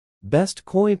Best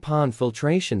koi pond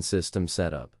filtration system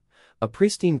setup. A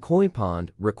pristine koi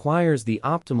pond requires the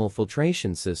optimal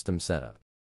filtration system setup.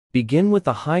 Begin with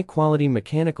a high-quality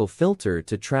mechanical filter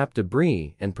to trap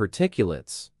debris and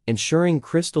particulates, ensuring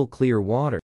crystal clear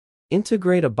water.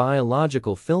 Integrate a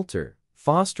biological filter,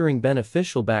 fostering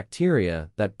beneficial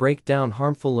bacteria that break down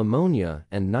harmful ammonia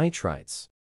and nitrites.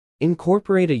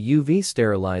 Incorporate a UV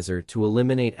sterilizer to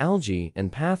eliminate algae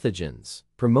and pathogens,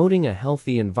 promoting a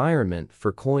healthy environment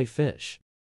for koi fish.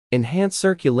 Enhance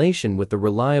circulation with a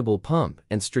reliable pump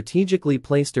and strategically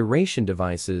placed aeration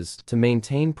devices to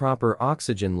maintain proper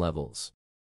oxygen levels.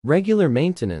 Regular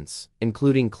maintenance,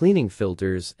 including cleaning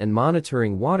filters and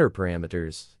monitoring water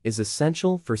parameters, is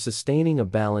essential for sustaining a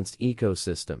balanced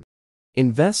ecosystem.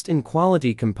 Invest in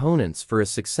quality components for a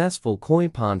successful koi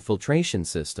pond filtration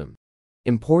system.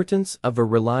 Importance of a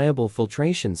reliable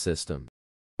filtration system.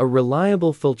 A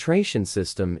reliable filtration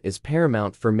system is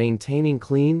paramount for maintaining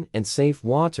clean and safe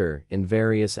water in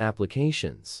various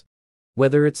applications.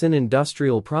 Whether it's in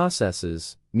industrial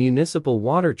processes, municipal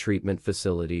water treatment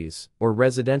facilities, or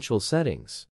residential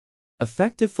settings.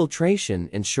 Effective filtration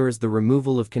ensures the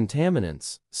removal of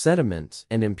contaminants, sediment,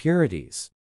 and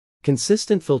impurities.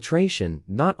 Consistent filtration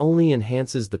not only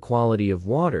enhances the quality of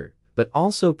water, but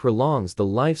also prolongs the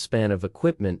lifespan of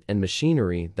equipment and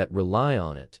machinery that rely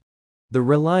on it. The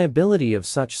reliability of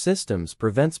such systems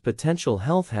prevents potential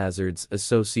health hazards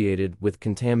associated with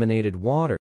contaminated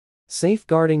water,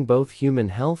 safeguarding both human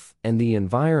health and the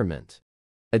environment.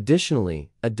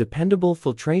 Additionally, a dependable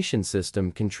filtration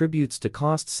system contributes to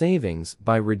cost savings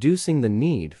by reducing the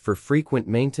need for frequent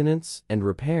maintenance and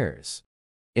repairs.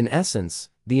 In essence,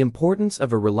 the importance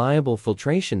of a reliable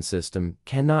filtration system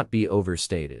cannot be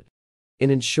overstated in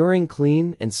ensuring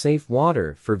clean and safe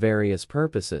water for various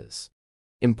purposes.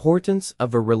 Importance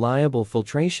of a reliable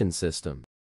filtration system.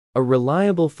 A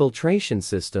reliable filtration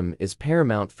system is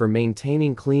paramount for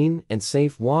maintaining clean and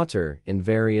safe water in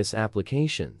various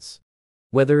applications.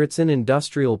 Whether it's in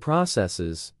industrial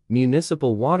processes,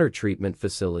 municipal water treatment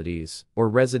facilities, or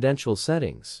residential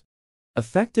settings.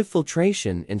 Effective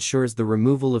filtration ensures the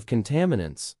removal of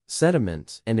contaminants,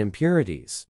 sediment, and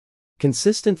impurities.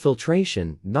 Consistent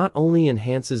filtration not only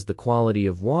enhances the quality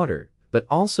of water, but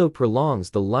also prolongs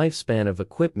the lifespan of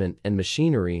equipment and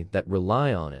machinery that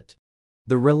rely on it.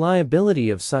 The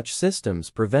reliability of such systems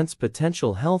prevents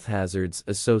potential health hazards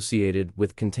associated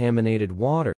with contaminated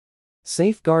water,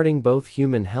 safeguarding both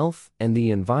human health and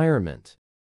the environment.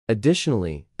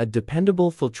 Additionally, a dependable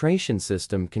filtration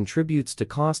system contributes to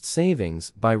cost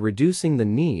savings by reducing the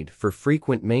need for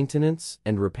frequent maintenance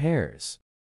and repairs.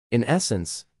 In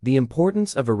essence, the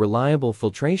importance of a reliable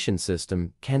filtration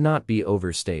system cannot be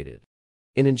overstated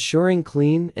in ensuring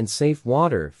clean and safe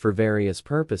water for various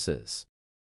purposes.